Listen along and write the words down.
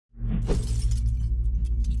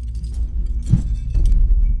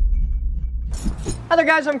Hi there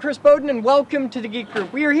guys, I'm Chris Bowden and welcome to the Geek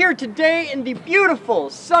Group. We are here today in the beautiful,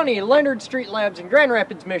 sunny Leonard Street Labs in Grand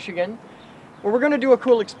Rapids, Michigan, where we're going to do a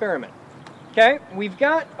cool experiment. Okay, we've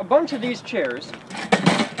got a bunch of these chairs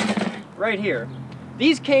right here.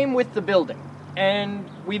 These came with the building, and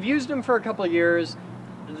we've used them for a couple of years.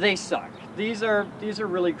 They suck. These are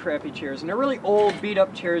really crappy chairs, and they're really old,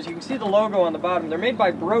 beat-up chairs. You can see the logo on the bottom. They're made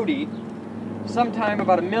by Brody sometime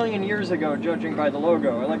about 1 million years ago, judging by the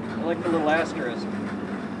logo. I like the little asterisk.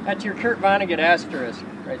 That's your Kurt Vonnegut asterisk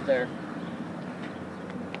right there.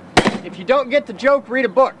 If you don't get the joke, read a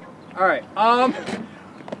book. All right,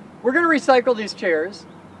 we're going to recycle these chairs,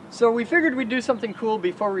 so we figured we'd do something cool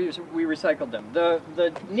before we recycled them.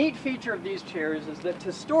 The neat feature of these chairs is that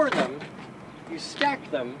to store them, you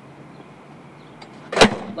stack them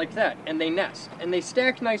like that, and they nest, and they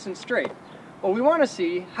stack nice and straight. Well, we want to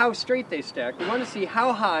see how straight they stack. We want to see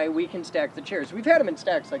how high we can stack the chairs. We've had them in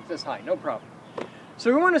stacks like this high, no problem.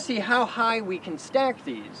 So we want to see how high we can stack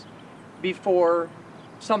these before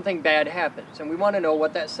something bad happens. And we want to know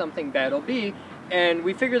what that something bad will be. And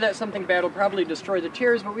we figure that something bad will probably destroy the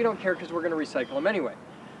chairs, but we don't care because we're going to recycle them anyway.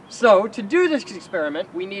 So to do this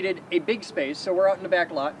experiment, we needed a big space. So we're out in the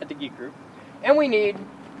back lot at the Geek Group. And we need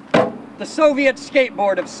the Soviet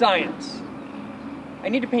skateboard of science. I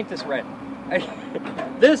need to paint this red.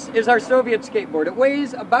 This is our Soviet skateboard. It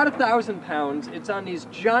weighs about 1,000 pounds. It's on these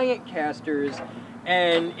giant casters,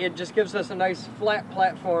 and it just gives us a nice flat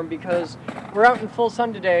platform because we're out in full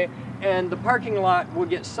sun today, and the parking lot will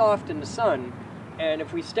get soft in the sun, and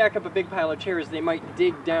if we stack up a big pile of chairs, they might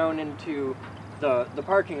dig down into the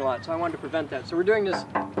parking lot, so I wanted to prevent that. So we're doing this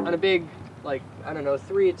on a big, like, I don't know,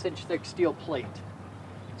 3/8-inch thick steel plate.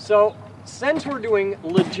 So since we're doing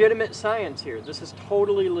legitimate science here, this is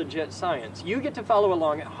totally legit science, you get to follow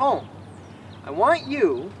along at home. I want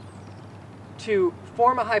you to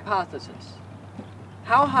form a hypothesis.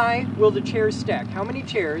 How high will the chairs stack? How many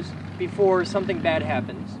chairs before something bad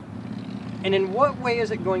happens? And in what way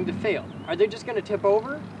is it going to fail? Are they just going to tip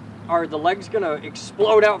over? Are the legs going to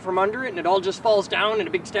explode out from under it and it all just falls down in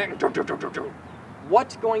a big stack?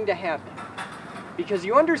 What's going to happen? Because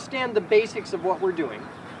you understand the basics of what we're doing.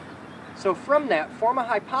 So from that, form a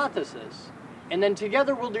hypothesis, and then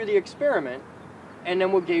together we'll do the experiment, and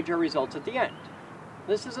then we'll gauge our results at the end.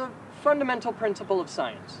 This is a fundamental principle of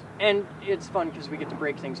science, and it's fun because we get to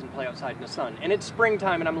break things and play outside in the sun, and it's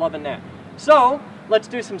springtime and I'm loving that. So, let's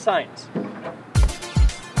do some science.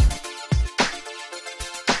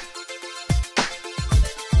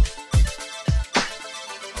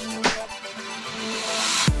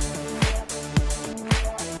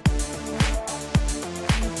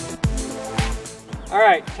 All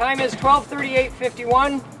right, time is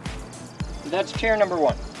 12:38:51. That's chair number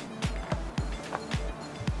 1.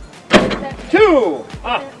 2!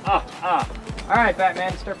 All right,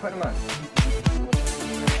 Batman, start putting them on.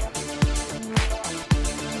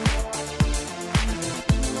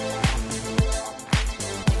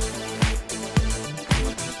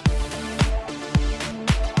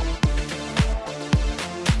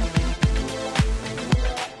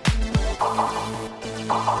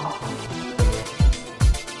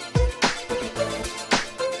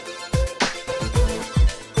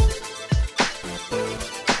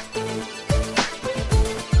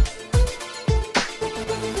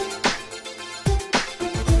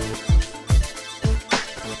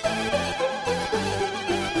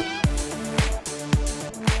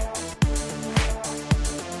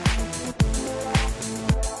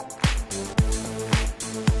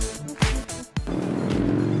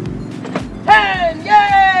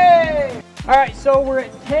 Alright, so we're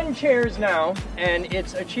at 10 chairs now, and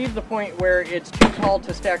it's achieved the point where it's too tall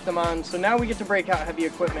to stack them on, so now we get to break out heavy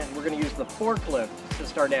equipment, and we're going to use the forklift to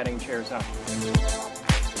start adding chairs on.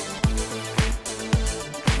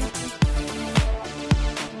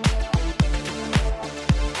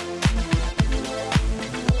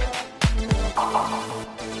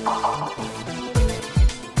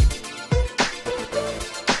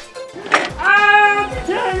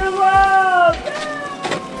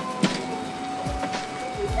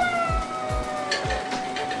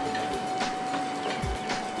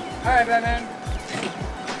 Alright, Batman.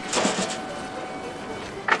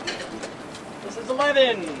 This is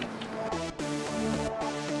 11.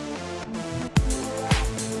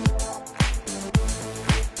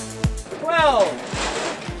 12.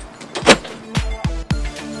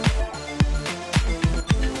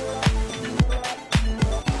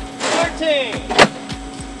 13.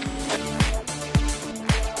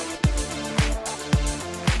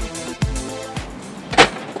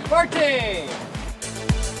 14.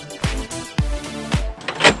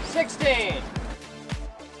 16,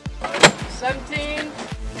 17,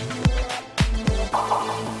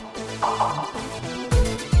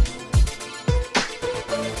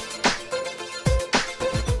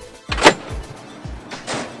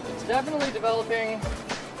 definitely developing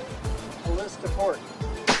a list of pork.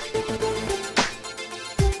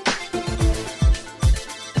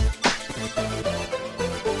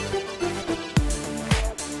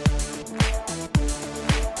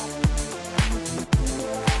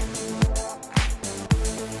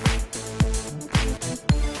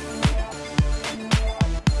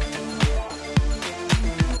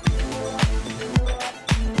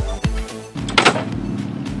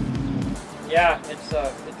 Yeah, it's kind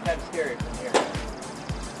of scary from here.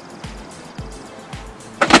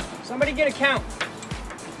 Somebody get a count.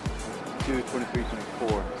 2, 23,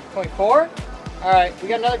 24. 24? All right, we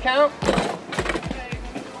got another count? I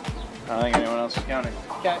don't think anyone else is counting.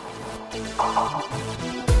 Okay.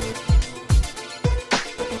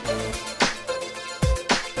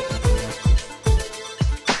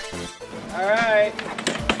 All right.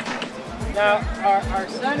 Now, our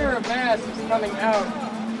center of mass is coming out.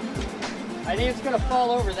 I think it's going to fall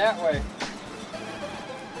over that way.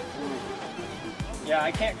 Yeah,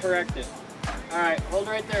 I can't correct it. All right, hold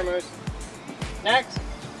right there, Moose. Next.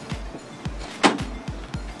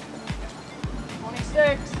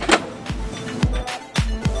 26.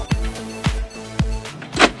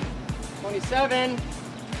 27.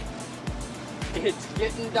 It's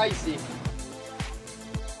getting dicey.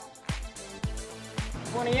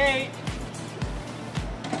 28.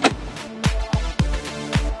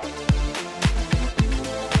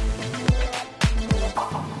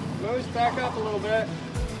 Moose, back up a little bit.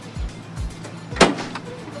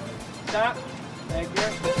 Stop. Thank you.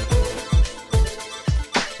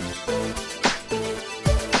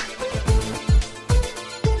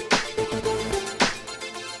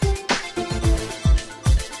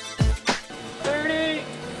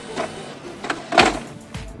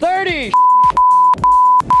 $30.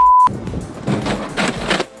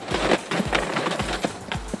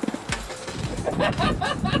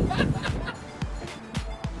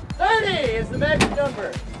 Is the magic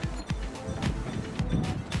number.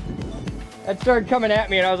 That started coming at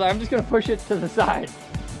me and I was like, I'm just gonna push it to the side.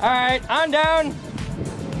 All right, on down.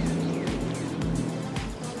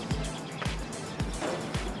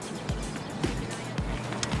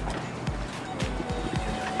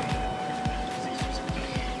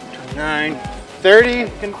 Nine. 30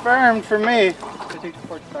 confirmed for me. 52,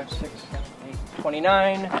 45, 6, 7, 8,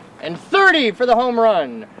 29, and 30 for the home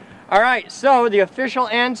run. All right, so the official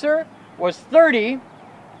answer was 30.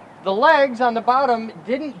 The legs on the bottom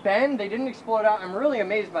didn't bend, they didn't explode out. I'm really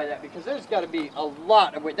amazed by that because there's got to be a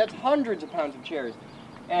lot of weight. That's hundreds of pounds of chairs.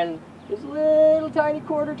 And this little tiny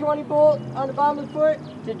quarter 20 bolt on the bottom of the foot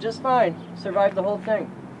did just fine. Survived the whole thing.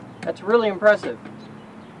 That's really impressive.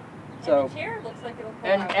 So, and the chair looks like it'll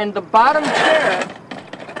fall out. And the bottom chair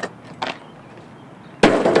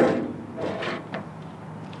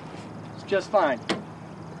is just fine.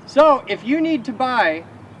 So, if you need to buy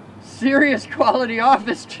serious quality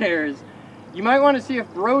office chairs, you might want to see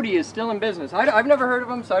if Brody is still in business. I've never heard of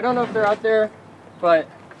them, so I don't know if they're out there, but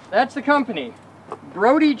that's the company.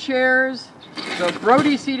 Brody Chairs, the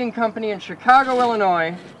Brody Seating Company in Chicago,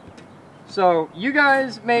 Illinois. So, you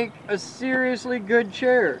guys make a seriously good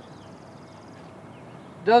chair.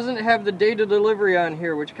 Doesn't have the date of delivery on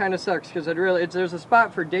here, which kind of sucks because there's a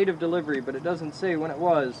spot for date of delivery, but it doesn't say when it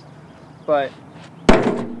was. But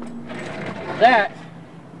that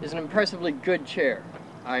is an impressively good chair.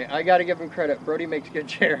 I got to give him credit. Brody makes good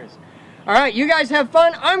chairs. All right, you guys have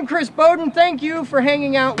fun. I'm Chris Bowden. Thank you for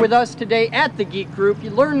hanging out with us today at the Geek Group.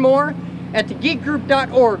 You learn more at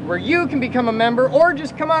thegeekgroup.org, where you can become a member, or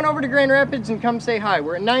just come on over to Grand Rapids and come say hi.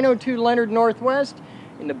 We're at 902 Leonard Northwest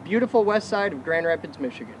in the beautiful west side of Grand Rapids,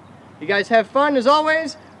 Michigan. You guys have fun, as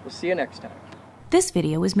always. We'll see you next time. This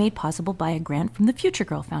video was made possible by a grant from the Future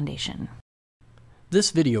Girl Foundation.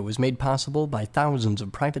 This video was made possible by thousands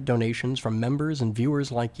of private donations from members and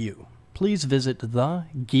viewers like you. Please visit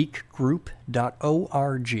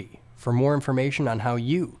thegeekgroup.org for more information on how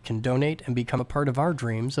you can donate and become a part of our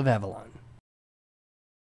dreams of Avalon.